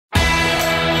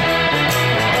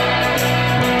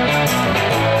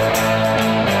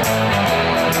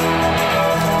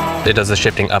It does the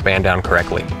shifting up and down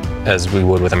correctly, as we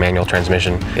would with a manual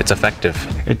transmission. It's effective.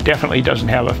 It definitely doesn't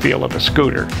have a feel of a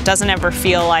scooter. It doesn't ever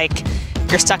feel like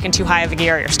you're stuck in too high of a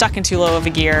gear, you're stuck in too low of a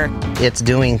gear. It's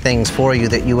doing things for you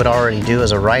that you would already do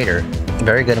as a rider.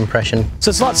 Very good impression. So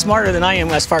it's a lot smarter than I am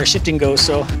as far as shifting goes,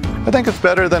 so. I think it's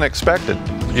better than expected.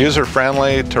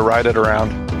 User-friendly to ride it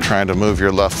around. Trying to move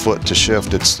your left foot to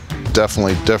shift, it's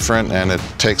definitely different and it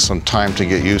takes some time to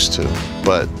get used to.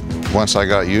 But once I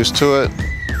got used to it,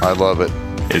 I love it.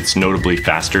 It's notably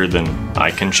faster than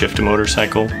I can shift a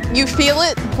motorcycle. You feel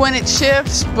it when it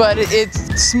shifts, but it's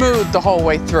smooth the whole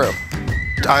way through.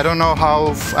 I don't know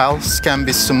how else can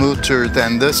be smoother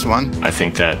than this one. I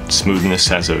think that smoothness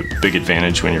has a big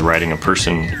advantage when you're riding a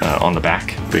person on the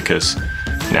back, because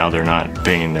now they're not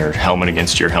banging their helmet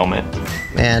against your helmet.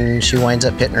 And she winds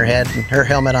up hitting her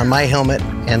helmet on my helmet,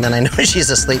 and then I know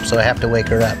she's asleep, so I have to wake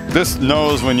her up. This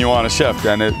knows when you want to shift,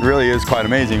 and it really is quite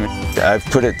amazing. I've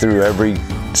put it through every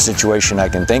situation I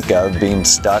can think of, being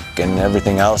stuck and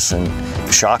everything else, and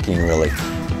shocking really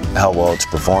how well it's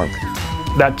performed.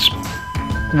 That's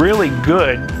really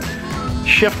good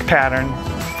shift pattern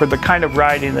for the kind of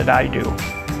riding that I do.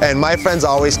 And my friends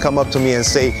always come up to me and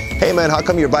say, hey man, how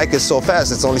come your bike is so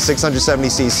fast? It's only 670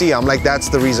 cc. I'm like, that's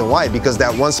the reason why, because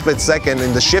that one split second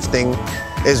in the shifting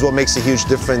is what makes a huge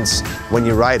difference when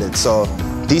you ride it. So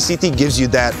DCT gives you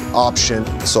that option.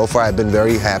 So far I've been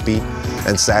very happy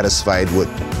and satisfied with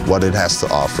what it has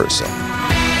to offer. So.